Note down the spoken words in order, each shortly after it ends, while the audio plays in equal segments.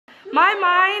My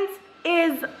mind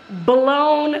is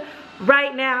blown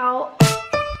right now.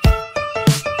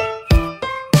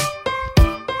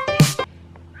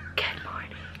 Good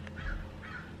morning.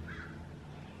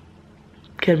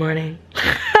 Good morning.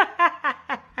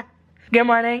 Good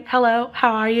morning. Hello,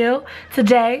 how are you?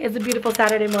 Today is a beautiful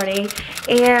Saturday morning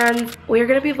and we're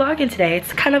gonna be vlogging today.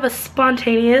 It's kind of a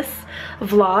spontaneous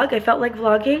vlog. I felt like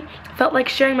vlogging, felt like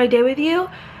sharing my day with you,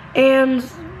 and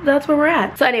that's where we're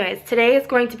at. So anyways, today is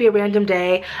going to be a random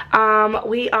day.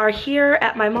 We are here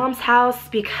at my mom's house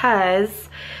because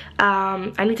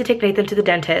I need to take Nathan to the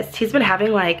dentist. He's been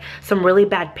having like some really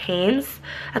bad pains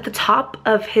at the top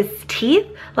of his teeth.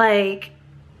 Like,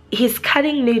 he's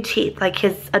cutting new teeth, like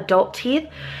his adult teeth,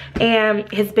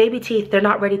 and his baby teeth, they're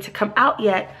not ready to come out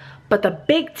yet, but the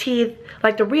big teeth,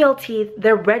 like the real teeth,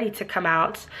 they're ready to come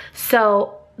out.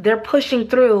 So they're pushing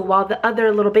through while the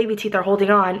other little baby teeth are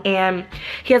holding on, and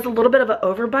he has a little bit of an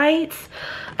overbite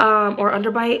or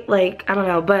underbite, like, I don't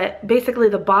know, but basically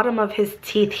the bottom of his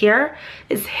teeth here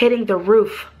is hitting the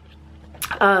roof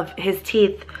of his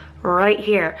teeth right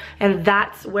here, and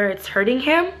that's where it's hurting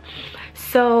him.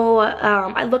 So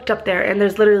I looked up there and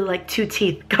there's literally like 2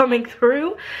 teeth coming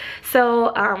through.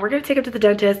 So we're gonna take him to the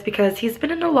dentist because he's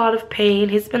been in a lot of pain.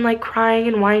 He's been like crying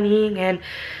and whining, and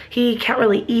he can't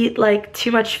really eat like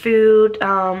too much food.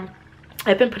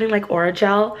 I've been putting like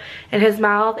Orajel in his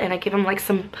mouth, and I give him like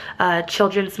some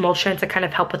children's Motrin to kind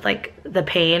of help with like the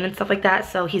pain and stuff like that,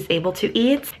 so he's able to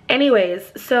eat.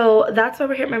 Anyways, so that's why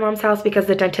we're here at my mom's house, because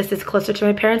the dentist is closer to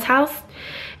my parents' house.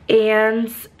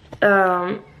 And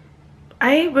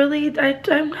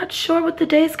I'm not sure what the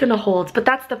day is gonna hold, but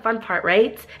that's the fun part,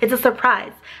 right? It's a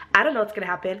surprise. I don't know what's gonna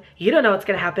happen. You don't know what's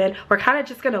gonna happen. We're kind of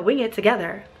just gonna wing it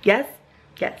together. Yes?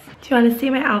 Yes. Do you want to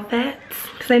see my outfit?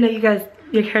 Because I know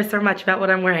you care so much about what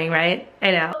I'm wearing, right?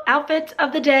 I know. Outfit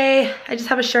of the day. I just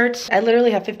have a shirt. I literally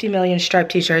have 50 million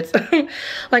striped t-shirts.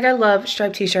 Like, I love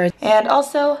striped t-shirts. And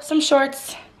also some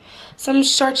shorts. Some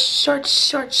shorts.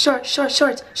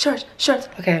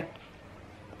 Okay.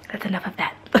 That's enough of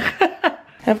that.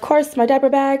 And of course, my diaper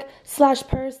bag /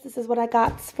 purse. This is what I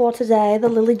got for today. The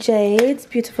Lily Jades.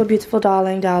 Beautiful, beautiful,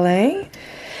 darling.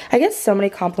 I get so many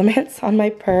compliments on my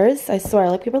purse. I swear,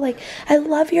 like, people are like, I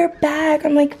love your bag.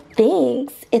 I'm like,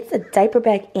 thanks. It's a diaper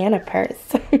bag and a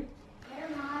purse. Here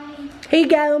you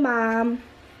go, Mom.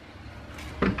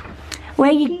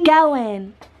 Where you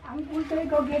going? We're gonna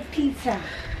go get pizza.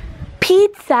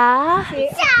 Pizza?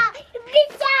 Pizza!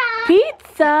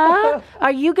 Pizza?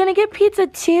 Are you gonna get pizza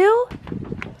too?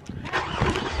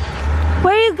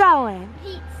 Where are you going?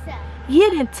 Pizza. You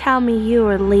didn't tell me you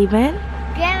were leaving.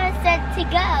 Grandma said to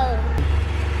go.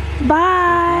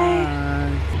 Bye.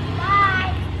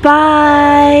 Bye.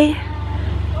 Bye.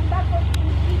 Come back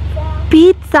with Pizza.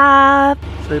 pizza.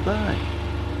 Say bye.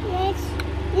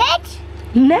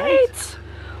 Nate.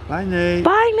 Bye, Nate.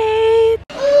 Bye, Nate.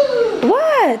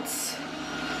 What?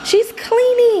 She's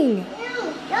cleaning.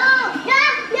 No.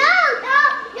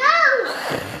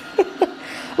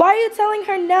 Why are you telling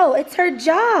her no? It's her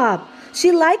job.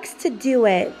 She likes to do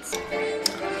it.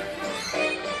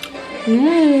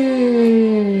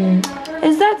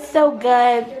 Is that so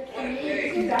good?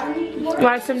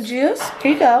 Want some juice?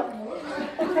 Here you go.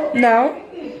 No?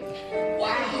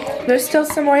 There's still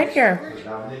some more in here.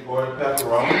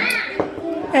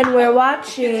 And we're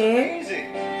watching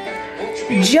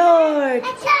George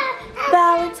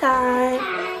Valentine.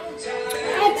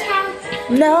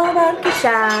 No monkey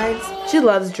shines. She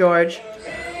loves George.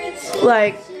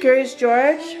 Like, Curious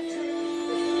George.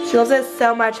 She loves it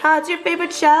so much. Huh? It's your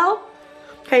favorite show?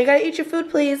 Okay, you gotta eat your food,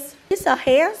 please. You're so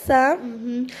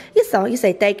handsome. You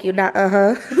say thank you, not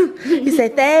You say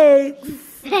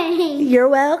thanks. You're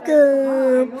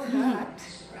welcome.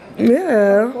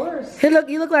 Yeah. Hey, look,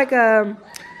 you look like a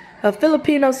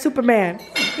Filipino Superman.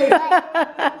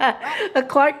 A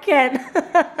Clark Kent.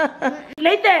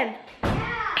 Nathan,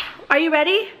 are you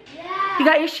ready? Yeah. You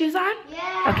got your shoes on?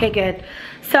 Yeah. Okay, good.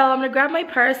 So I'm gonna grab my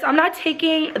purse. I'm not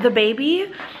taking the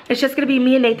baby. It's just gonna be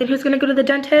me and Nathan who's gonna go to the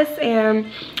dentist, and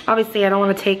obviously I don't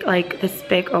wanna take like this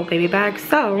big old baby bag.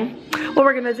 So what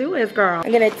we're gonna do is, girl,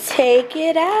 I'm gonna take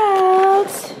it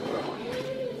out.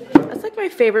 That's like my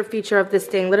favorite feature of this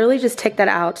thing. Literally just take that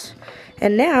out.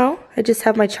 And now I just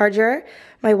have my charger,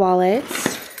 my wallet,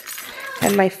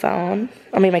 and my phone.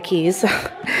 I mean my keys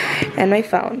and my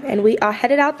phone. And we are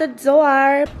headed out the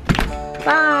door.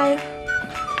 Bye.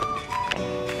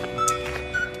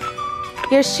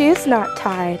 Your shoe's not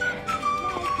tied.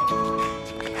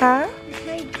 Huh?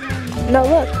 No,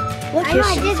 look. Look, I know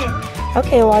I didn't.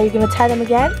 Okay, well, are you gonna tie them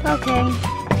again? Okay.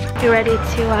 You ready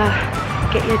to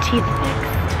get your teeth fixed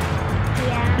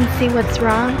Yeah. and see what's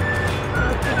wrong?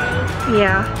 Okay.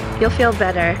 Yeah, you'll feel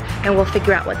better and we'll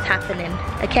figure out what's happening,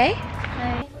 okay?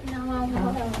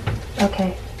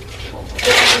 Okay.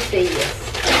 Just say yes.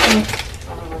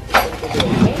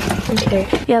 Okay.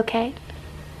 You okay?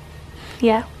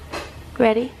 Yeah?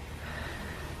 Ready?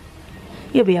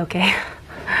 You'll be okay.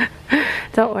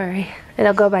 Don't worry.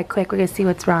 It'll go by quick. We're gonna see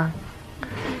what's wrong.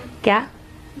 Yeah?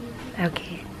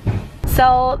 Okay.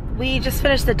 So we just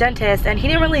finished the dentist and he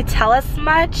didn't really tell us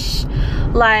much.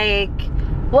 Like,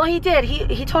 well, he did.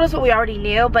 He told us what we already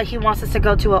knew, but he wants us to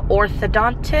go to an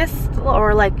orthodontist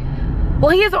or like,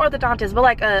 well, he is an orthodontist, but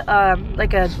like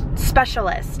a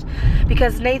specialist,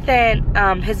 because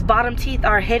Nathan, his bottom teeth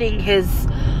are hitting his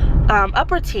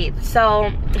upper teeth,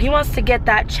 so he wants to get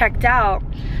that checked out.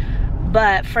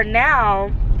 But for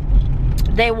now,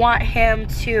 they want him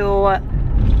to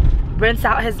rinse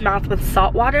out his mouth with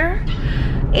salt water,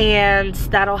 and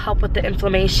that'll help with the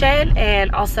inflammation,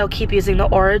 and also keep using the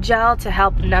Oragel to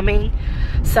help numbing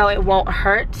so it won't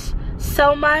hurt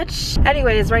so much.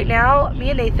 Anyways, right now,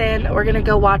 me and Nathan, we're gonna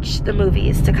go watch the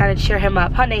movies to kind of cheer him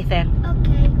up. Huh, Nathan?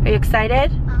 Okay. Are you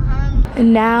excited?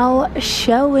 And now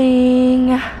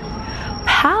showing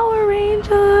Power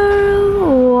Rangers.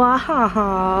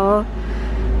 Wow.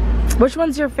 Which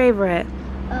one's your favorite?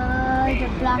 The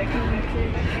Black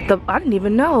Ranger. I didn't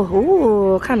even know.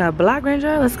 Ooh, kind of Black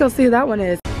Ranger. Let's go see who that one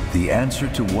is. The answer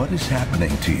to what is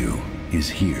happening to you is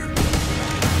here.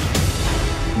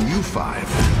 You five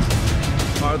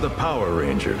are the Power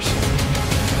Rangers.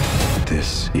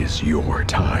 This is your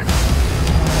time.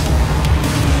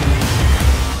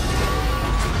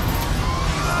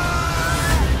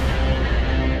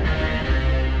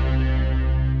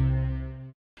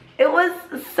 It was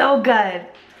so good.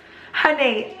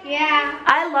 Honey, Yeah.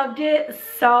 I loved it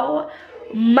so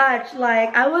much.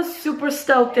 Like, I was super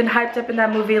stoked and hyped up in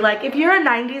that movie. Like, if you're a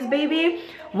 90s baby,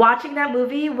 watching that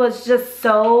movie was just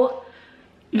so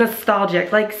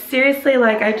nostalgic. Like, seriously,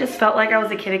 like, I just felt like I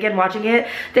was a kid again watching it.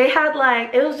 They had,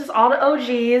 like, it was just all the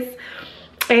OGs.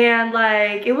 And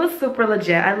like, it was super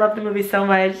legit. I love the movie so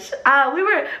much.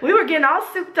 We were getting all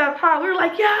souped up, huh? We were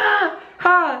like, yeah,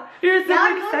 huh? We were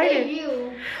super excited.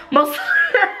 You. Mostly,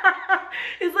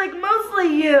 it's like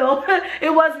mostly you.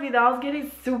 It was me though. I was getting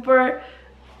super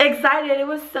excited. It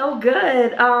was so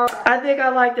good. I think I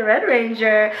like the Red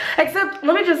Ranger. Except,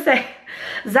 let me just say,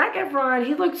 Zac Efron,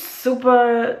 he looked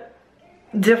super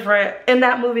different in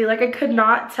that movie. Like, I could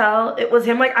not tell it was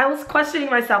him. Like, I was questioning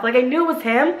myself. Like, I knew it was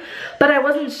him, but I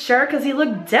wasn't sure because he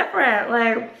looked different.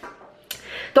 Like,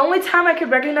 the only time I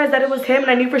could recognize that it was him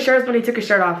and I knew for sure is when he took his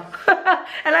shirt off.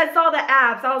 And I saw the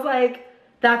abs. I was like,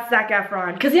 that's Zac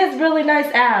Efron, because he has really nice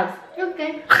abs.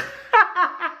 Okay.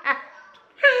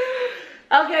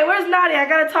 Okay, where's Nadia? I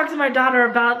gotta talk to my daughter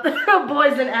about the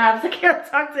boys and abs. I can't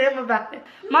talk to him about it.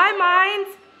 My mind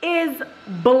is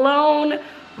blown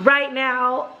right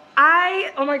now.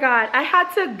 Oh my God, I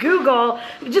had to Google,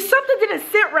 just something didn't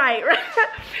sit right, right?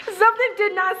 Something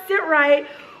did not sit right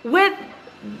with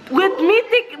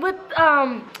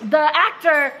the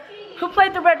actor who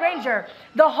played the Red Ranger.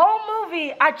 The whole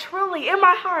movie, I truly, in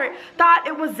my heart, thought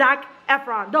it was Zac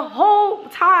Efron the whole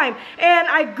time. And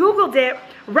I Googled it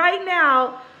right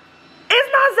now.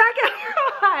 It's not Zac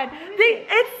Efron.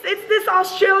 It's this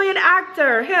Australian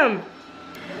actor, him.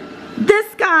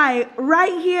 This guy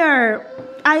right here,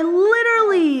 I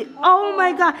literally, oh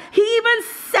my God, he even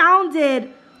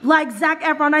sounded like Zac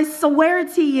Efron, I swear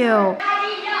to you. Oh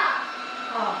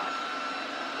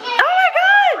my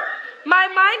God, my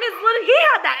mind is literally, he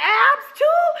had the abs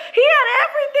too, he had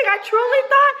everything. I truly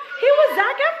thought he was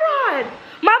Zac Efron.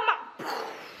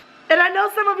 And I know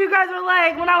some of you guys were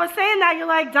like, when I was saying that, you're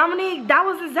like, Dominique, that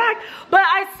wasn't Zac. But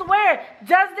I swear,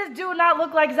 does this dude not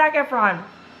look like Zac Efron?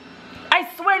 I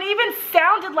swear, it even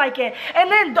sounded like it. And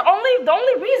then the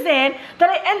only reason that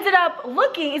I ended up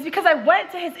looking is because I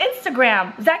went to his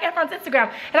Instagram, Zac Efron's Instagram,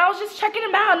 and I was just checking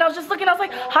him out, and I was just looking, I was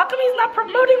like, how come he's not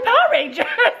promoting Power Rangers?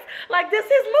 Like, this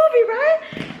is his movie, right?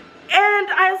 And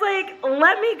I was like,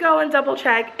 let me go and double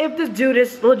check if this dude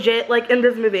is legit, like, in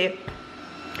this movie.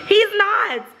 He's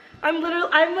not. I'm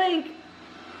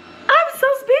so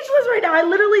speechless right now. I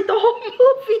literally, the whole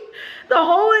movie, the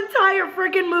whole entire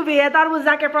freaking movie, I thought it was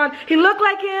Zac Efron. He looked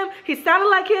like him, he sounded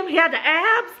like him, he had the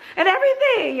abs and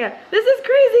everything. This is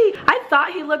crazy. I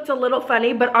thought he looked a little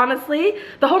funny, but honestly,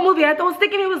 the whole movie, I was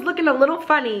thinking he was looking a little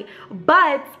funny,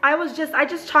 but I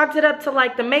just chalked it up to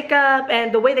like the makeup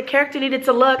and the way the character needed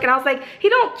to look, and I was like, he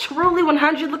don't truly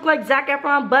 100 look like Zac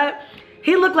Efron, but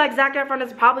he looked like Zac Efron.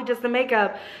 Is probably just the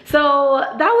makeup. So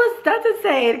that's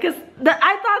insane, because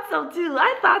I thought so too.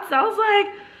 I thought so. I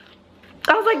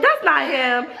was like, that's not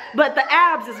him. But the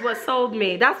abs is what sold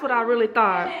me. That's what I really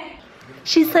thought.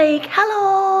 She's like,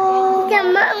 hello. The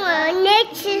mama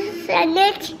next.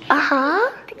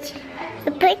 Uh-huh.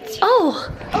 The picture. Oh,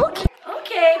 okay.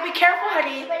 Okay, be careful,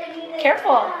 honey.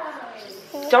 Careful.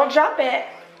 Don't drop it.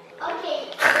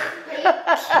 Okay.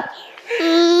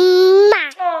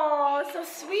 Oh, so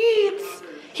sweet.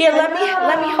 Here, let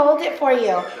me hold it for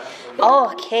you.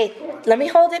 Oh, okay. Let me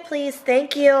hold it, please.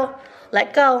 Thank you.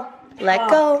 Let go. Let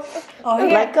go.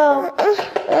 Let go.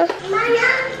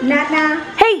 Nana.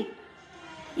 Hey,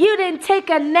 you didn't take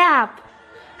a nap,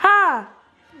 huh?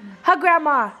 Huh,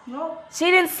 Grandma? No, She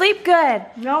didn't sleep good.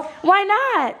 no. Why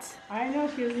not? I know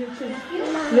she's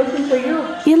looking for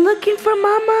you. You looking for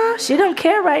Mama? She don't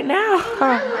care right now.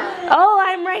 Huh? Oh,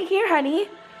 I'm right here, honey.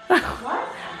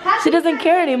 She doesn't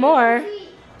care anymore.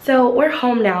 So we're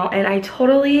home now, and I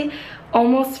totally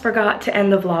almost forgot to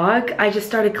end the vlog. I just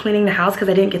started cleaning the house because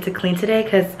I didn't get to clean today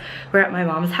because we're at my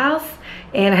mom's house,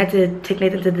 and I had to take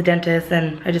Nathan to the dentist,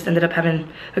 and I just ended up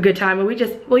having a good time. And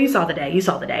well, you saw the day. You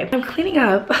saw the day. I'm cleaning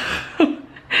up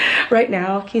right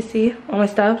now. Can you see all my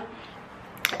stuff?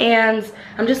 And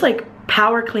I'm just like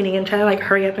power cleaning and trying to like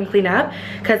hurry up and clean up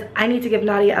because I need to give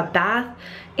Nadia a bath,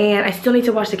 and I still need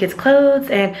to wash the kids' clothes,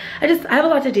 and I have a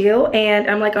lot to do, and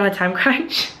I'm like on a time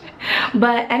crunch.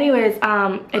 But anyways,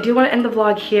 I do want to end the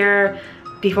vlog here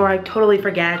before I totally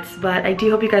forget, but I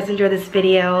do hope you guys enjoyed this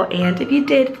video, and if you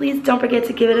did, please don't forget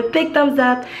to give it a big thumbs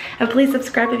up, and please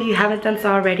subscribe if you haven't done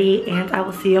so already, and I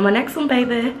will see you on my next one,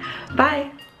 baby. Bye.